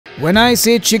When I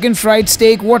say chicken fried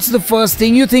steak, what's the first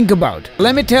thing you think about?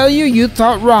 Let me tell you, you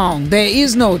thought wrong. There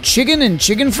is no chicken in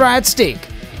chicken fried steak.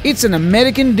 It's an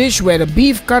American dish where a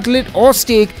beef cutlet or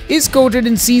steak is coated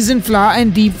in seasoned flour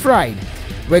and deep fried.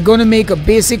 We're going to make a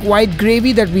basic white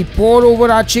gravy that we pour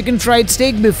over our chicken fried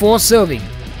steak before serving.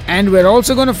 And we're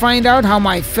also going to find out how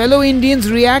my fellow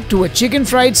Indians react to a chicken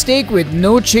fried steak with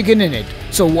no chicken in it.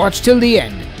 So watch till the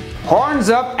end. Horns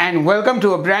up and welcome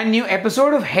to a brand new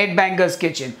episode of Headbanger's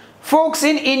Kitchen. Folks,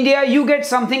 in India you get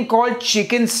something called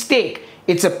chicken steak.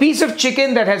 It's a piece of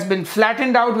chicken that has been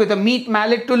flattened out with a meat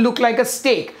mallet to look like a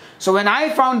steak. So when I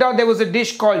found out there was a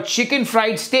dish called chicken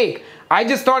fried steak, I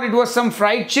just thought it was some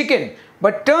fried chicken.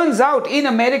 But turns out in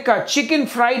America, chicken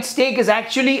fried steak is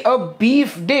actually a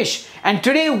beef dish. And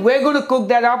today we're going to cook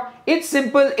that up. It's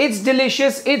simple, it's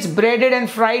delicious, it's breaded and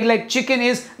fried like chicken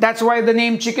is. That's why the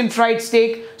name chicken fried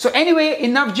steak. So anyway,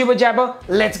 enough jibber jabber,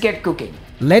 let's get cooking.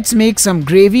 Let's make some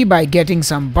gravy by getting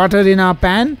some butter in our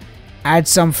pan. Add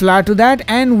some flour to that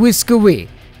and whisk away.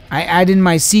 I add in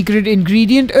my secret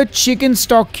ingredient, a chicken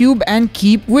stock cube, and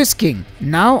keep whisking.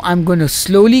 Now I'm going to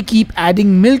slowly keep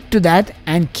adding milk to that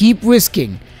and keep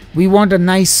whisking. We want a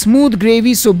nice smooth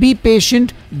gravy, so be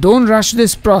patient, don't rush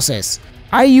this process.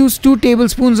 I use 2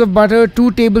 tablespoons of butter,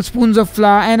 2 tablespoons of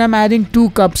flour, and I'm adding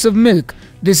 2 cups of milk.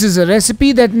 This is a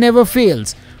recipe that never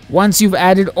fails. Once you've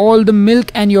added all the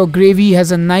milk and your gravy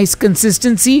has a nice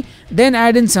consistency, then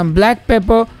add in some black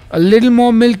pepper, a little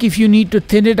more milk if you need to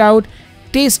thin it out.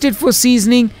 Taste it for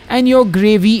seasoning and your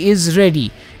gravy is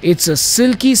ready. It's a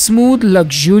silky smooth,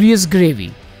 luxurious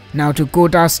gravy. Now to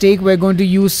coat our steak, we're going to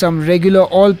use some regular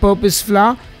all-purpose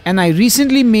flour, and I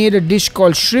recently made a dish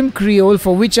called shrimp Creole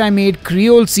for which I made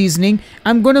Creole seasoning.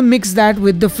 I'm going to mix that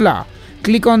with the flour.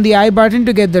 Click on the I button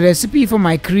to get the recipe for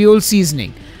my Creole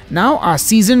seasoning. Now our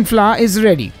seasoned flour is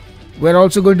ready. We're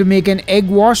also going to make an egg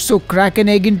wash, so crack an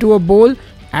egg into a bowl,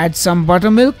 add some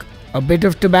buttermilk, a bit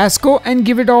of Tabasco, and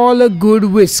give it all a good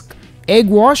whisk. Egg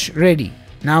wash ready.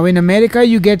 Now in America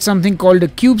you get something called a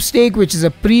cube steak, which is a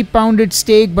pre-pounded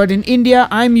steak, but in India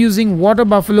I'm using water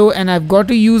buffalo and I've got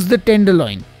to use the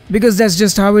tenderloin because that's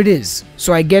just how it is.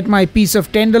 So I get my piece of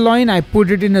tenderloin, I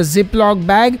put it in a Ziploc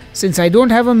bag. Since I don't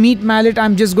have a meat mallet,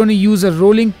 I'm just going to use a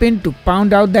rolling pin to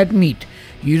pound out that meat.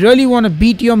 You really want to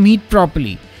beat your meat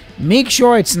properly. Make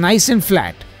sure it's nice and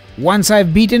flat. Once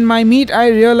I've beaten my meat, I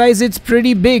realize it's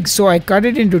pretty big, so I cut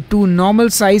it into 2 normal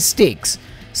size steaks.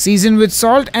 Season with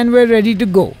salt and we're ready to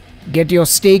go. Get your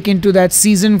steak into that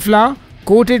seasoned flour,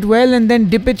 coat it well, and then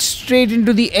dip it straight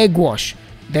into the egg wash.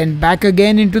 Then back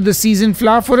again into the seasoned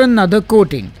flour for another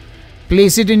coating.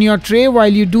 Place it in your tray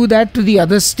while you do that to the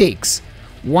other steaks.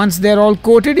 Once they're all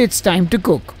coated, it's time to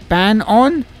cook. Pan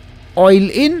on, oil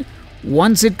in.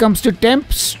 Once it comes to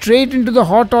temp, straight into the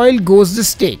hot oil goes the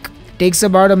steak. Takes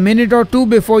about a minute or 2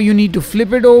 before you need to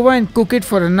flip it over and cook it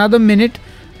for another minute.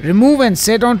 Remove and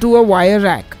set onto a wire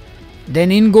rack.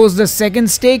 Then in goes the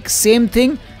second steak, same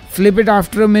thing. Flip it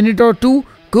after a minute or 2,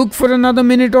 cook for another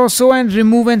minute or so and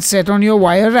remove and set on your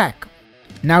wire rack.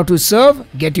 Now to serve,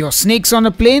 get your steaks on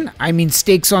a plate,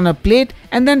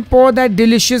 and then pour that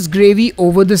delicious gravy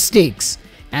over the steaks.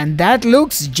 And that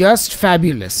looks just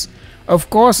fabulous. Of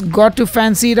course, got to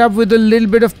fancy it up with a little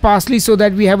bit of parsley so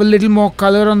that we have a little more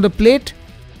color on the plate.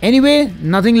 Anyway,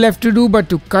 nothing left to do but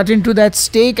to cut into that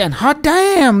steak, and hot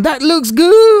damn, that looks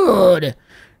good!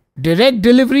 Direct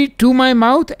delivery to my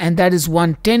mouth, and that is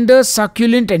one tender,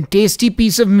 succulent and tasty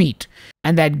piece of meat.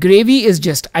 And that gravy is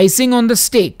just icing on the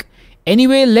steak.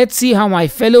 Anyway, let's see how my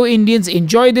fellow Indians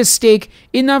enjoy this steak.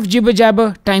 Enough jibber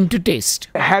jabber, time to taste.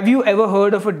 Have you ever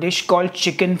heard of a dish called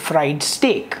chicken fried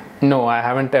steak? No, I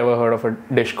haven't ever heard of a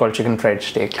dish called chicken fried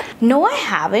steak. No, I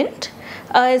haven't.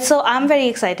 So I'm very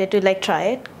excited to try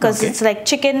it because it's like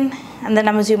chicken, and then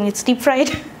I'm assuming it's deep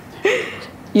fried.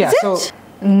 Yeah,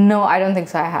 No, I don't think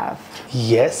so. I have.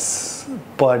 Yes,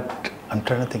 but I'm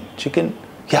trying to think. Chicken?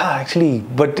 Yeah, actually,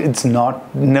 but it's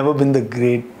never been the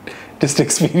greatest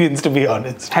experience, to be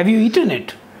honest. Have you eaten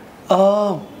it?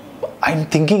 I'm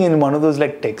thinking in one of those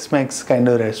Tex-Mex kind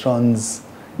of restaurants.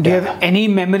 Do you have any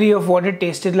memory of what it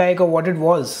tasted like or what it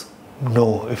was?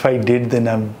 No, if I did, then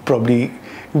I'm probably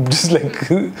just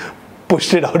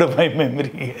pushed it out of my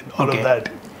memory and all of that.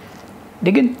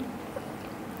 Dig in.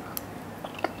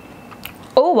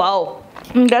 Oh wow,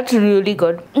 that's really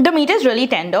good. The meat is really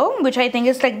tender, which I think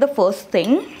is the first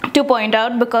thing to point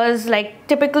out because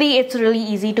typically it's really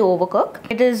easy to overcook.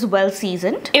 It is well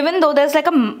seasoned. Even though there's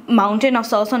a mountain of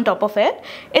sauce on top of it,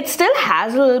 it still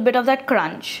has a little bit of that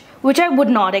crunch, which I would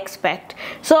not expect.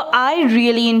 So I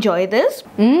really enjoy this.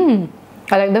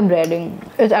 I like the breading.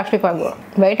 It's actually quite good.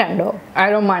 Very tender. I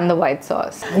don't mind the white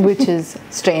sauce, which is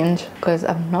strange because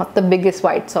I'm not the biggest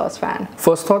white sauce fan.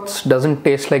 First thoughts, doesn't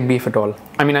taste like beef at all.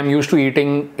 I mean, I'm used to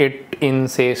eating it in,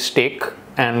 say, steak,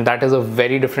 and that is a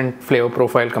very different flavor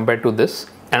profile compared to this.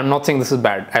 And I'm not saying this is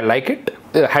bad. I like it.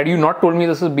 Had you not told me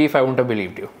this is beef, I wouldn't have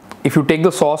believed you. If you take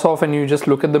the sauce off and you just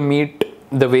look at the meat,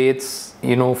 the way it's,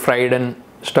 you know, fried and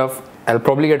stuff, I'll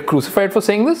probably get crucified for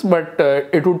saying this, but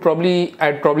I'd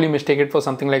probably mistake it for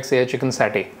something like, say, a chicken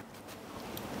satay.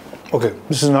 Okay,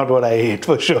 this is not what I ate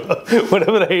for sure.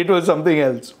 Whatever I ate was something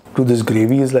else. To this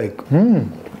gravy is like,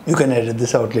 you can edit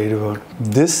this out later. But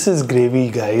this is gravy,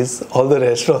 guys. All the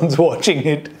restaurants watching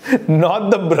it,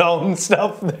 not the brown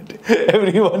stuff that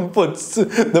everyone puts,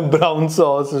 the brown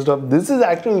sauce and stuff. This is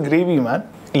actual gravy, man.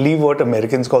 Leave what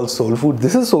Americans call soul food.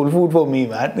 This is soul food for me,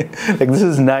 man. Like, this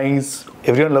is nice.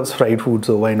 Everyone loves fried food,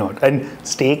 so why not? And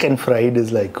steak and fried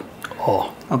is like,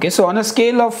 oh. Okay, so on a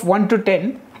scale of 1 to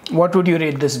 10, what would you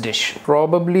rate this dish?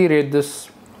 Probably rate this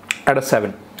at a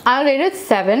 7. I'll rate it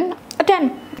 7. A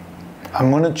 10. I'm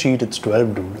gonna cheat, it's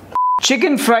 12, dude.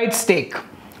 Chicken fried steak.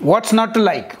 What's not to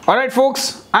like? Alright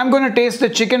folks, I'm gonna taste the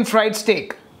chicken fried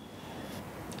steak.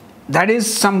 That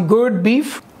is some good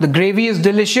beef. The gravy is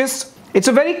delicious. It's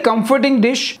a very comforting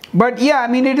dish, but yeah, I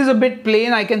mean, it is a bit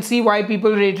plain. I can see why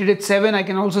people rated it 7. I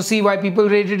can also see why people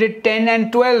rated it 10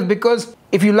 and 12, because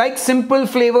if you like simple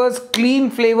flavors, clean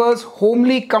flavors,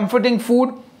 homely, comforting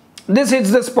food, this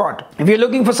hits the spot. If you're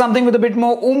looking for something with a bit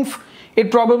more oomph, it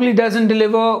probably doesn't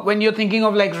deliver when you're thinking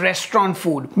of like restaurant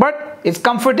food. But it's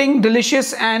comforting,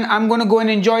 delicious, and I'm gonna go and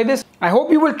enjoy this. I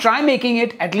hope you will try making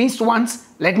it at least once.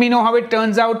 Let me know how it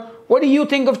turns out. What do you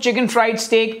think of chicken fried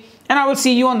steak? And I will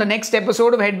see you on the next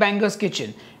episode of Headbanger's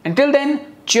Kitchen. Until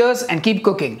then, cheers and keep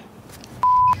cooking.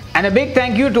 And a big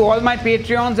thank you to all my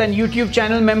Patreons and YouTube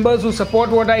channel members who support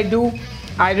what I do.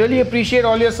 I really appreciate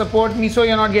all your support. Miso,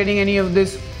 you're not getting any of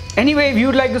this. Anyway, if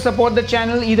you'd like to support the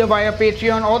channel either via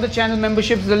Patreon or the channel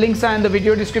memberships, the links are in the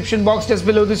video description box just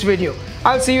below this video.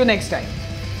 I'll see you next time.